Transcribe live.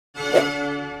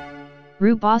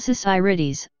Rubeosis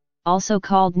iridis, also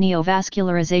called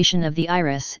neovascularization of the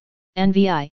iris,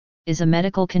 NVI, is a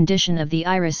medical condition of the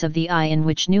iris of the eye in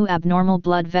which new abnormal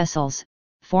blood vessels,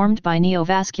 formed by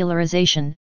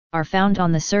neovascularization, are found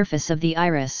on the surface of the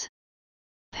iris.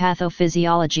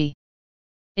 Pathophysiology.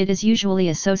 It is usually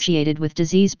associated with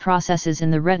disease processes in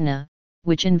the retina,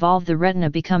 which involve the retina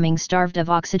becoming starved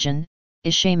of oxygen,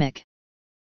 ischemic.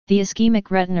 The ischemic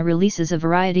retina releases a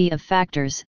variety of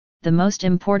factors, the most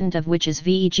important of which is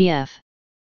VEGF.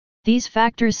 These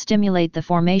factors stimulate the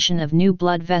formation of new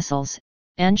blood vessels,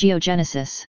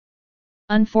 angiogenesis.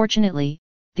 Unfortunately,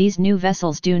 these new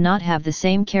vessels do not have the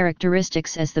same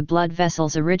characteristics as the blood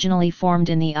vessels originally formed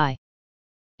in the eye.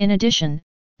 In addition,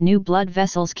 new blood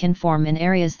vessels can form in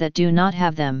areas that do not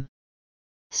have them.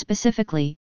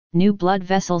 Specifically, new blood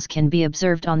vessels can be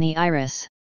observed on the iris.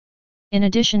 In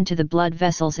addition to the blood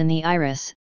vessels in the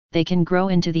iris, they can grow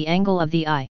into the angle of the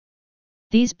eye.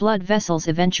 These blood vessels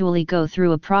eventually go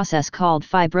through a process called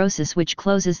fibrosis, which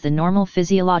closes the normal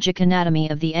physiologic anatomy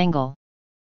of the angle.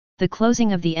 The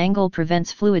closing of the angle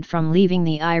prevents fluid from leaving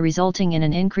the eye, resulting in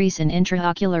an increase in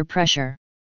intraocular pressure.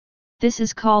 This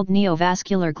is called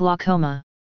neovascular glaucoma.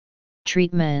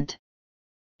 Treatment.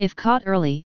 If caught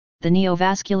early, the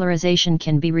neovascularization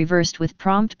can be reversed with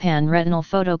prompt pan-retinal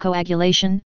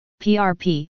photocoagulation,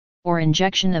 PRP, or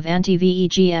injection of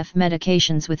anti-VEGF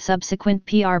medications with subsequent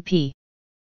PRP.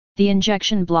 The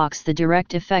injection blocks the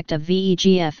direct effect of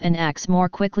VEGF and acts more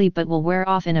quickly but will wear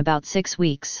off in about 6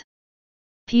 weeks.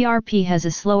 PRP has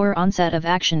a slower onset of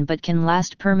action but can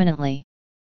last permanently.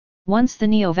 Once the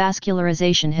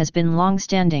neovascularization has been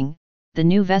long-standing, the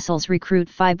new vessels recruit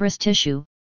fibrous tissue,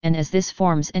 and as this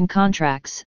forms and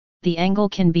contracts, the angle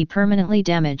can be permanently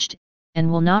damaged,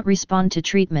 and will not respond to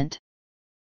treatment.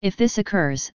 If this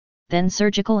occurs, then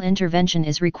surgical intervention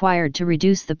is required to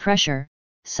reduce the pressure,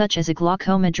 such as a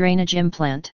glaucoma drainage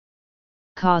implant.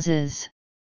 Causes.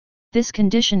 This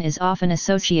condition is often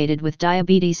associated with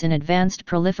diabetes and advanced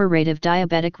proliferative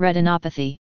diabetic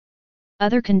retinopathy.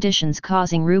 Other conditions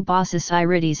causing rubeosis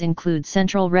iridis include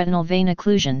central retinal vein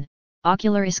occlusion,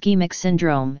 ocular ischemic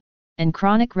syndrome, and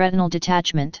chronic retinal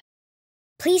detachment.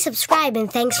 Please subscribe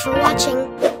and thanks for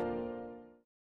watching.